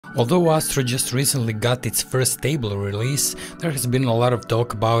Although Astro just recently got its first stable release, there has been a lot of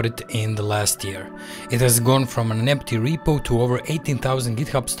talk about it in the last year. It has gone from an empty repo to over 18,000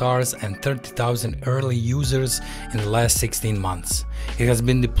 GitHub stars and 30,000 early users in the last 16 months. It has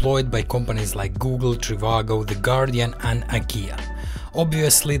been deployed by companies like Google, Trivago, the Guardian and IKEA.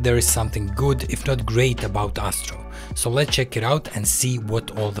 Obviously there is something good, if not great, about Astro, so let's check it out and see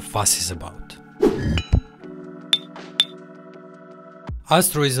what all the fuss is about.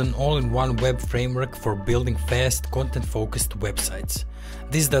 Astro is an all-in-one web framework for building fast, content-focused websites.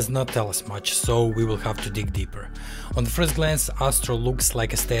 This does not tell us much, so we will have to dig deeper. On the first glance, Astro looks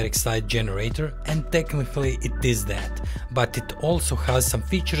like a static site generator, and technically it is that, but it also has some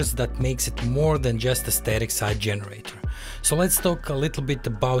features that makes it more than just a static site generator. So let's talk a little bit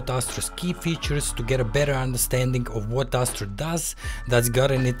about Astro's key features to get a better understanding of what Astro does that's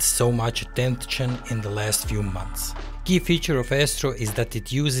gotten it so much attention in the last few months. Key feature of Astro is that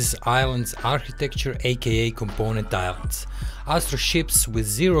it uses islands architecture, aka component islands. Astro ships with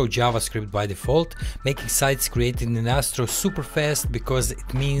zero JavaScript by default, making sites created in Astro super fast because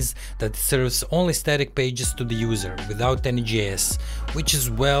it means that it serves only static pages to the user without any JS, which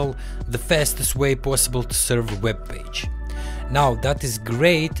is, well, the fastest way possible to serve a web page. Now that is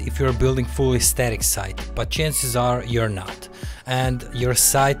great if you're building fully static site, but chances are you're not, and your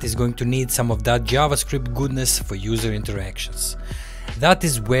site is going to need some of that JavaScript goodness for user interactions. That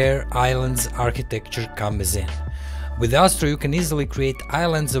is where islands architecture comes in. With Astro you can easily create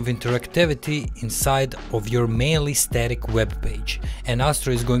islands of interactivity inside of your mainly static web page, and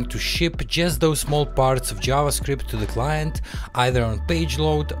Astro is going to ship just those small parts of JavaScript to the client, either on page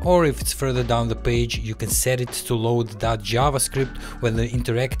load, or if it's further down the page you can set it to load that JavaScript when the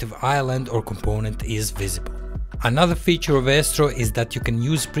interactive island or component is visible. Another feature of Astro is that you can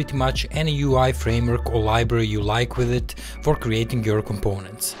use pretty much any UI framework or library you like with it for creating your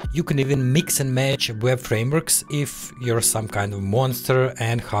components. You can even mix and match web frameworks if you're some kind of monster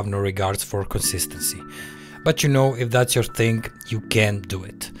and have no regards for consistency. But you know, if that's your thing, you can do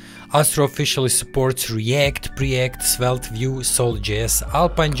it. Astro officially supports React, Preact, Svelte, Vue, Solid.js,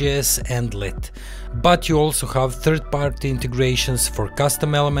 Alpine.js and Lit. But you also have third-party integrations for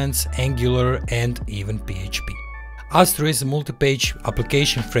custom elements, Angular and even PHP. Astro is a multi-page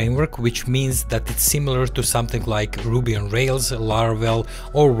application framework, which means that it's similar to something like Ruby on Rails, Laravel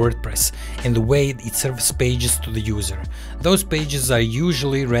or WordPress in the way it serves pages to the user. Those pages are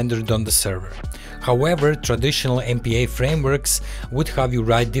usually rendered on the server. However, traditional MPA frameworks would have you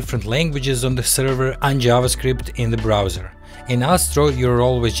write different languages on the server and JavaScript in the browser. In Astro, you're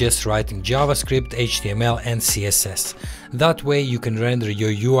always just writing JavaScript, HTML and CSS. That way you can render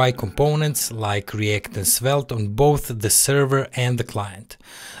your UI components like React and Svelte on both the server and the client.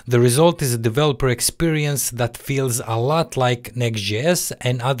 The result is a developer experience that feels a lot like Next.js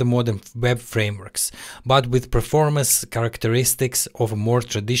and other modern web frameworks, but with performance characteristics of a more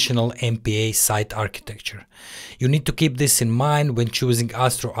traditional MPA site architecture. You need to keep this in mind when choosing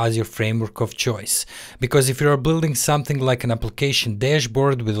Astro as your framework of choice, because if you are building something like an application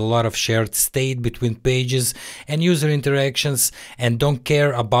dashboard with a lot of shared state between pages and user interactions and don't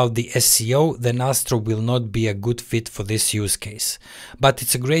care about the SEO, then Astro will not be a good fit for this use case. But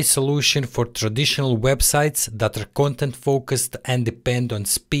it's a great solution for traditional websites that are content focused and depend on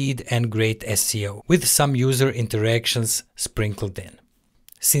speed and great SEO, with some user interactions sprinkled in.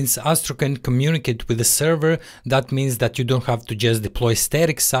 Since Astro can communicate with the server, that means that you don't have to just deploy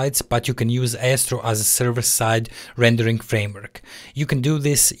static sites, but you can use Astro as a server-side rendering framework. You can do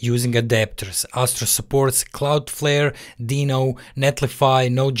this using adapters. Astro supports Cloudflare, Dino,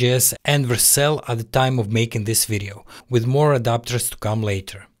 Netlify, Node.js and Vercel at the time of making this video, with more adapters to come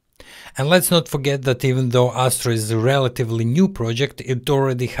later. And let's not forget that even though Astro is a relatively new project, it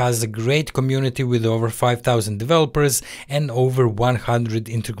already has a great community with over 5,000 developers and over 100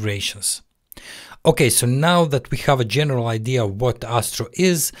 integrations. Okay, so now that we have a general idea of what Astro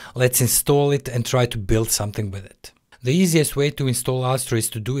is, let's install it and try to build something with it. The easiest way to install Astro is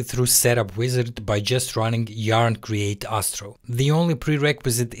to do it through Setup Wizard by just running yarn create astro. The only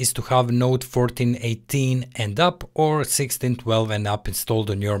prerequisite is to have Node 14.18 and up or 16.12 and up installed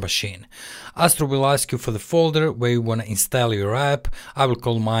on your machine. Astro will ask you for the folder where you want to install your app. I will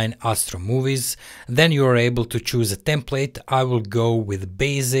call mine Astro Movies. Then you are able to choose a template. I will go with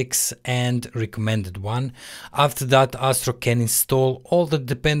basics and recommended one. After that, Astro can install all the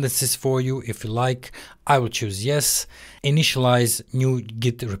dependencies for you if you like. I will choose yes. Initialize new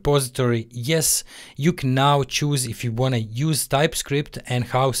Git repository, yes. You can now choose if you want to use TypeScript and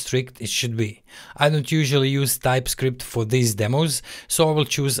how strict it should be. I don't usually use TypeScript for these demos, so I will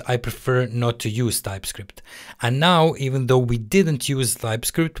choose I prefer not to use TypeScript. And now, even though we didn't use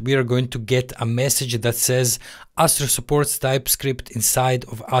TypeScript, we are going to get a message that says Astro supports TypeScript inside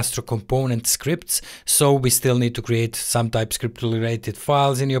of Astro component scripts, so we still need to create some TypeScript related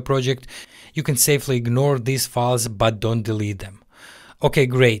files in your project. You can safely ignore these files, but don't delete them. Okay,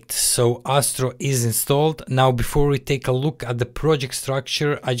 great. So Astro is installed. Now, before we take a look at the project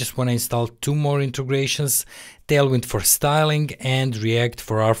structure, I just want to install two more integrations, Tailwind for styling and React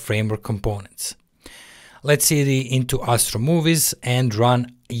for our framework components. Let's cd into Astro Movies and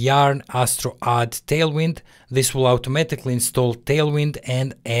run yarn astro add tailwind. This will automatically install Tailwind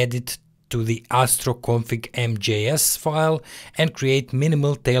and add it to the astro config mjs file and create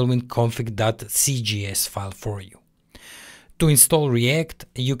minimal tailwind config.cgs file for you. To install React,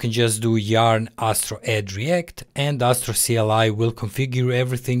 you can just do yarn astro add react and Astro CLI will configure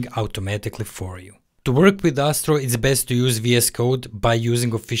everything automatically for you. To work with Astro, it's best to use VS Code by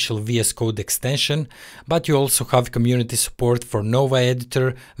using official VS Code extension, but you also have community support for Nova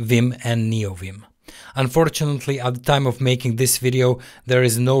Editor, Vim and NeoVim. Unfortunately, at the time of making this video, there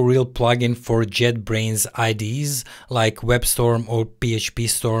is no real plugin for JetBrains IDEs like WebStorm or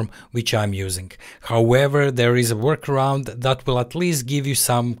PHPStorm, which I'm using. However, there is a workaround that will at least give you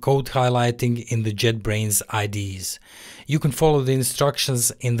some code highlighting in the JetBrains IDEs. You can follow the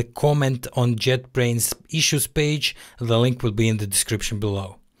instructions in the comment on JetBrains issues page. The link will be in the description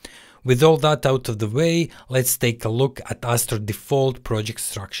below. With all that out of the way, let's take a look at Astro default project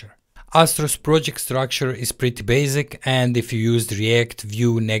structure. Astro's project structure is pretty basic, and if you used React,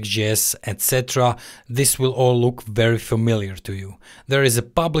 Vue, Next.js, etc., this will all look very familiar to you. There is a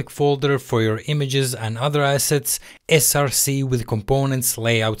public folder for your images and other assets, src with components,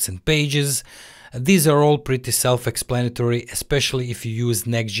 layouts and pages. These are all pretty self-explanatory, especially if you use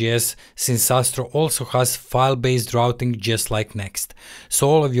Next.js, since Astro also has file-based routing just like Next. So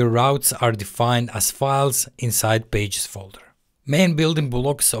all of your routes are defined as files inside Pages folder. Main building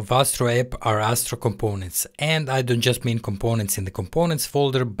blocks of Astro app are Astro components, and I don't just mean components in the components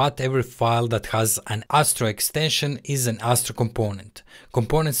folder, but every file that has an Astro extension is an Astro component.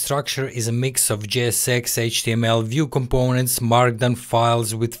 Component structure is a mix of JSX, HTML, Vue components, Markdown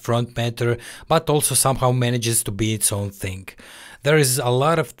files with front matter, but also somehow manages to be its own thing. There is a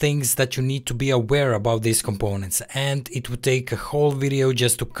lot of things that you need to be aware about these components, and it would take a whole video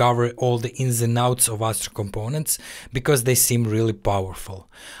just to cover all the ins and outs of Astro components because they seem really powerful.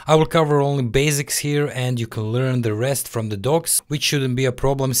 I will cover only basics here, and you can learn the rest from the docs, which shouldn't be a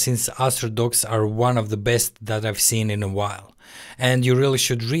problem since Astro docs are one of the best that I've seen in a while. And you really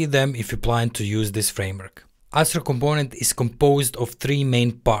should read them if you plan to use this framework. Astro component is composed of three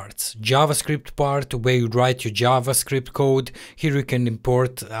main parts. JavaScript part, where you write your JavaScript code. Here you can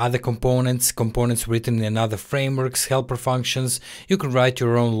import other components written in other frameworks, helper functions. You can write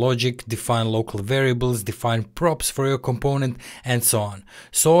your own logic, define local variables, define props for your component, and so on.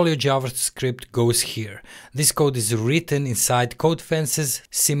 So all your JavaScript goes here. This code is written inside code fences,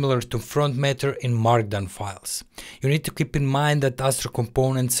 similar to front matter in Markdown files. You need to keep in mind that Astro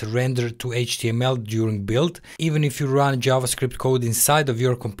components render to HTML during build. Even if you run JavaScript code inside of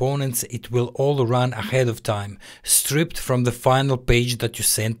your components, it will all run ahead of time, stripped from the final page that you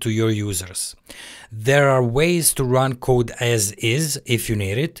send to your users. There are ways to run code as is if you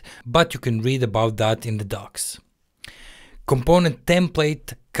need it, but you can read about that in the docs. Component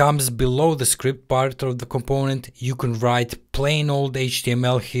template comes below the script part of the component. You can write plain old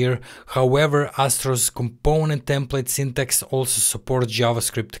HTML here. However, Astro's component template syntax also supports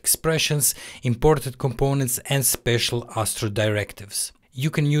JavaScript expressions, imported components, and special Astro directives. You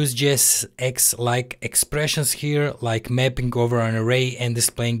can use JSX-like expressions here, like mapping over an array and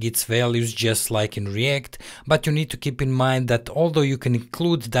displaying its values just like in React, but you need to keep in mind that although you can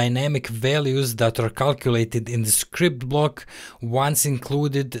include dynamic values that are calculated in the script block, once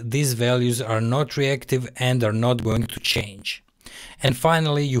included, these values are not reactive and are not going to change. And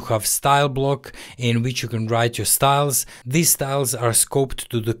finally, you have style block, in which you can write your styles. These styles are scoped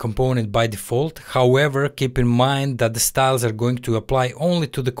to the component by default. However, keep in mind that the styles are going to apply only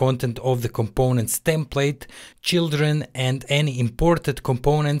to the content of the component's template. Children and any imported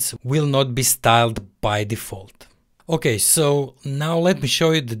components will not be styled by default. Okay, so now let me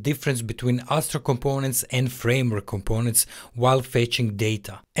show you the difference between Astro components and framework components while fetching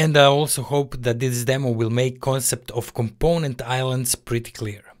data. And I also hope that this demo will make concept of component islands pretty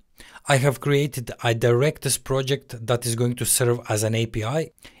clear. I have created a directors project that is going to serve as an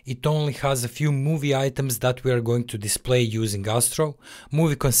API. It only has a few movie items that we are going to display using Astro.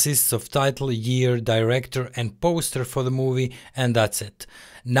 Movie consists of title, year, director and poster for the movie, and that's it.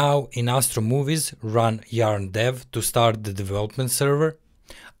 Now in Astro Movies, run yarn dev to start the development server.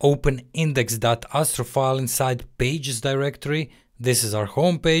 Open index.astro file inside pages directory. This is our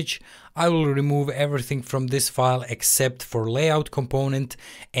home page. I will remove everything from this file except for layout component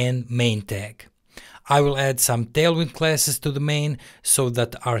and main tag. I will add some Tailwind classes to the main so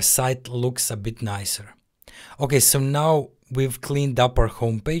that our site looks a bit nicer. Okay, so now we've cleaned up our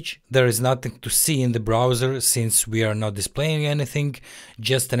home page. There is nothing to see in the browser since we are not displaying anything,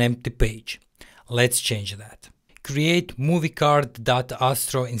 just an empty page. Let's change that. Create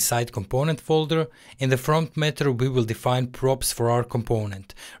moviecard.astro inside component folder. In the front method we will define props for our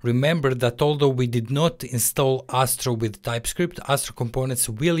component. Remember that although we did not install Astro with TypeScript, Astro components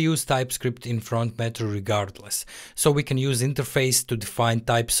will use TypeScript in front method regardless. So we can use interface to define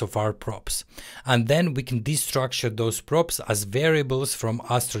types of our props. And then we can destructure those props as variables from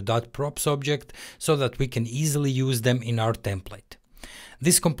astro.props object so that we can easily use them in our template.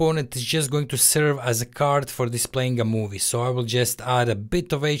 This component is just going to serve as a card for displaying a movie, so I will just add a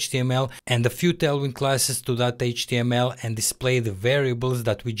bit of HTML and a few Tailwind classes to that HTML and display the variables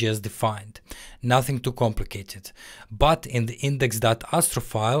that we just defined. Nothing too complicated. But in the index.astro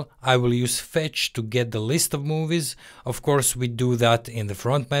file, I will use fetch to get the list of movies. Of course, we do that in the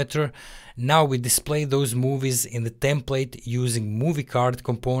front method. Now we display those movies in the template using movie card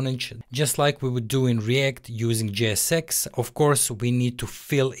component, just like we would do in React using JSX. Of course, we need to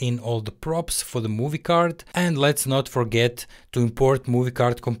fill in all the props for the movie card, and let's not forget to import movie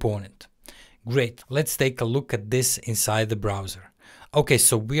card component. Great, let's take a look at this inside the browser. Okay,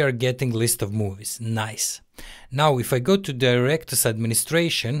 so we are getting list of movies. Nice. Now if I go to directors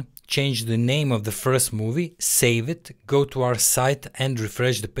administration, change the name of the first movie, save it, go to our site and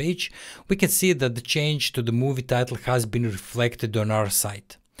refresh the page, we can see that the change to the movie title has been reflected on our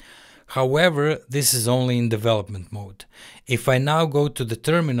site. However, this is only in development mode. If I now go to the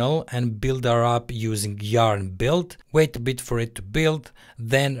terminal and build our app using yarn build, wait a bit for it to build,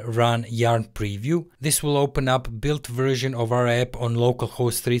 then run yarn preview. This will open up built version of our app on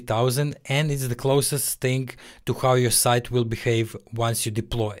localhost 3000 and it's the closest thing to how your site will behave once you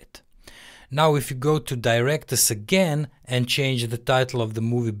deploy it. Now if you go to directors again and change the title of the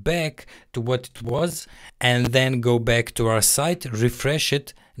movie back to what it was and then go back to our site, refresh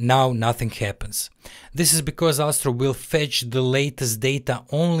it, now nothing happens. This is because Astro will fetch the latest data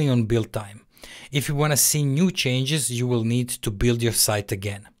only on build time. If you want to see new changes, you will need to build your site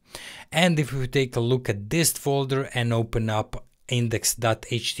again. And if we take a look at dist folder and open up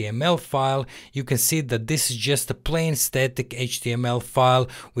index.html file, you can see that this is just a plain static HTML file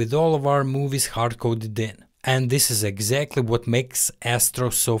with all of our movies hard-coded in. And this is exactly what makes Astro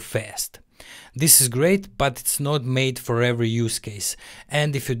so fast. This is great, but it's not made for every use case,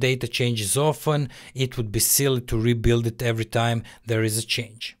 and if your data changes often, it would be silly to rebuild it every time there is a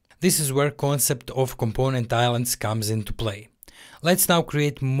change. This is where concept of component islands comes into play. Let's now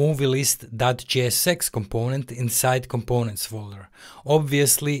create movielist.jsx component inside components folder.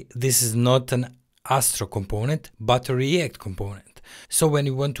 Obviously, this is not an Astro component, but a React component. So when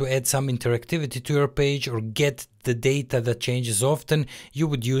you want to add some interactivity to your page or get the data that changes often, you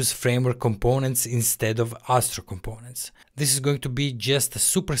would use framework components instead of Astro components. This is going to be just a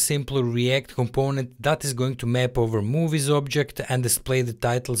super simple React component that is going to map over movies object and display the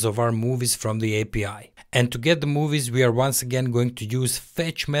titles of our movies from the API. And to get the movies, we are once again going to use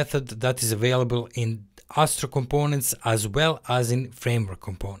fetch method that is available in Astro components as well as in framework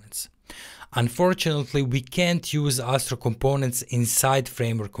components. Unfortunately, we can't use Astro components inside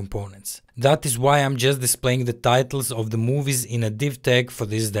framework components. That is why I'm just displaying the titles of the movies in a div tag for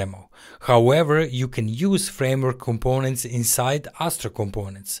this demo. However, you can use framework components inside Astro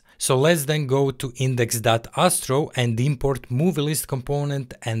components. So let's then go to index.astro and import movielist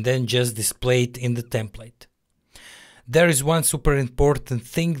component and then just display it in the template. There is one super important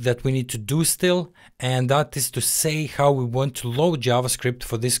thing that we need to do still, and that is to say how we want to load JavaScript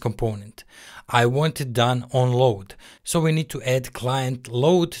for this component. I want it done on load, so we need to add client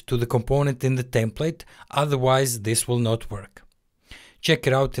load to the component in the template, otherwise this will not work. Check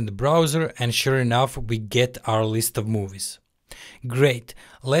it out in the browser and sure enough we get our list of movies. Great,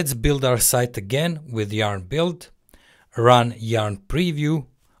 let's build our site again with yarn build, run yarn preview,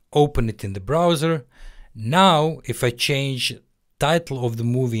 open it in the browser. Now, if I change title of the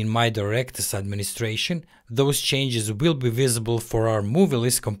movie in my director's administration, those changes will be visible for our movie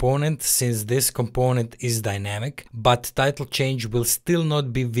list component since this component is dynamic, but title change will still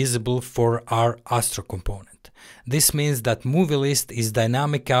not be visible for our Astro component. This means that movie list is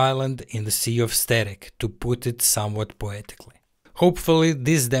dynamic island in the sea of static, to put it somewhat poetically. Hopefully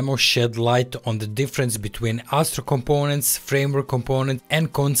this demo shed light on the difference between Astro components, framework component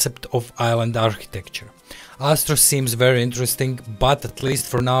and concept of island architecture. Astro seems very interesting, but at least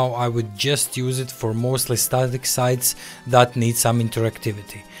for now I would just use it for mostly static sites that need some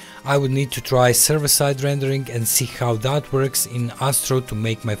interactivity. I would need to try server-side rendering and see how that works in Astro to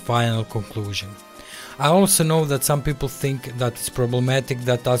make my final conclusion. I also know that some people think that it's problematic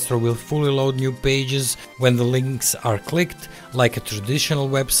that Astro will fully load new pages when the links are clicked, like a traditional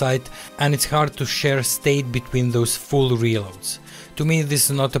website, and it's hard to share state between those full reloads. To me this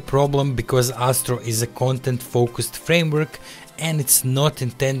is not a problem because Astro is a content-focused framework and it's not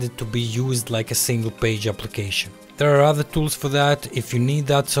intended to be used like a single-page application. There are other tools for that if you need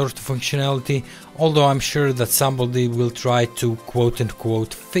that sort of functionality, although I'm sure that somebody will try to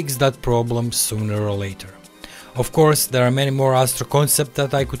quote-unquote fix that problem sooner or later. Of course, there are many more Astro concepts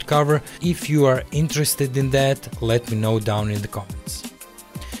that I could cover. If you are interested in that, let me know down in the comments.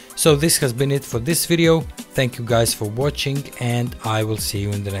 So this has been it for this video. Thank you guys for watching and I will see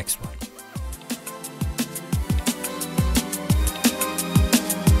you in the next one.